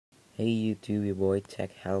Hey YouTube, your boy Tech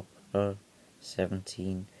Helper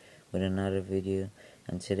 17 with another video,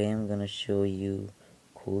 and today I'm gonna show you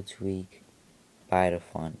cool tweak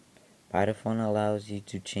bytafont. Bytafont allows you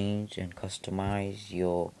to change and customize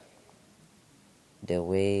the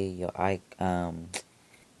way your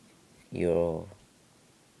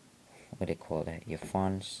what do you call that, your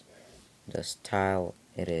fonts, the style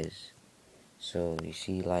it is. So you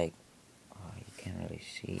see, like, oh, you can't really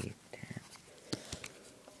see it. Damn.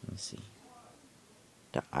 Let me see.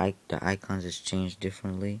 The icons is changed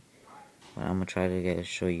differently, but I'm gonna try to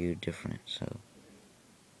show you different. So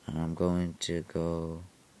I'm going to go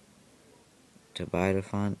to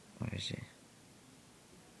bytafont. Where is it?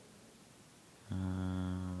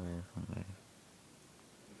 Bytafont.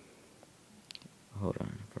 Hold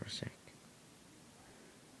on for a sec.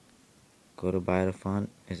 Go to bytafont.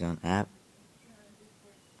 It's on app.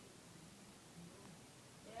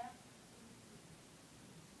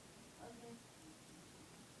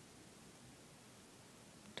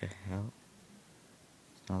 What the hell?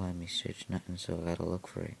 It's not letting me search nothing, so I gotta look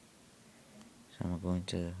for it. So I'm going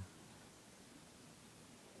to.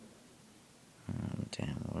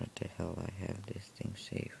 Damn, where the hell I have this thing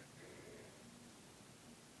saved?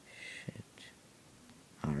 Shit.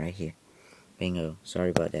 Oh, right here. Bingo. Sorry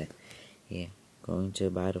about that. Yeah. Going to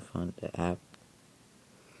bytafont, the app,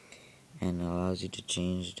 and it allows you to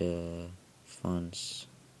change the fonts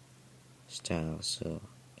style. So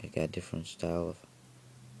it got different style of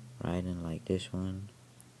writing, like this one.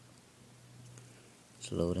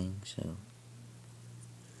 It's loading, so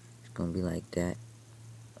it's gonna be like that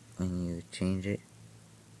when you change it,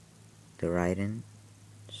 the writing.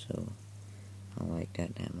 So I don't like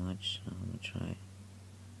that much, so I'm gonna try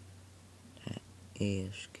that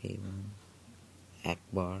ASK1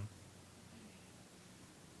 Akbar.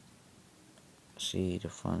 See, the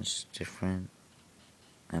font's different.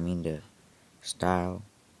 I mean, the style,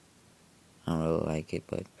 I don't really like it,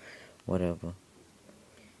 but whatever.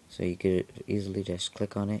 So you could easily just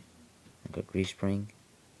click on it and click respring,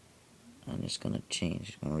 and it's gonna change.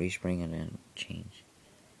 It's gonna respring and then change.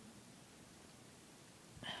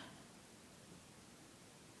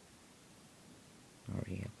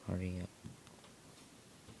 Hurry up, hurry up.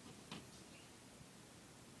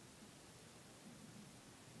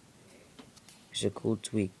 It's a cool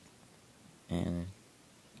tweak, and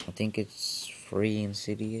I think it's free in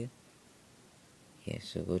cydia. Yeah,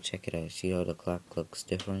 so go check it out. See how the clock looks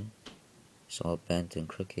different? It's all bent and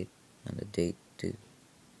crooked, and the date too.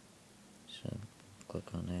 So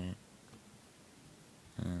click on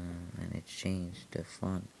that, and it changed the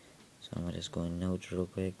font. So I'm gonna just go in notes real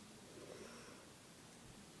quick,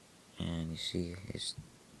 and you see it's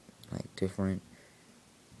like different.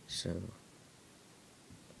 So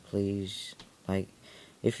please, like,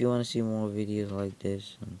 if you want to see more videos like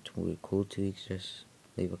this and with cool tweaks, just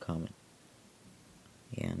leave a comment.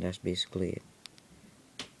 Yeah, and that's basically it.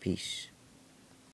 Peace.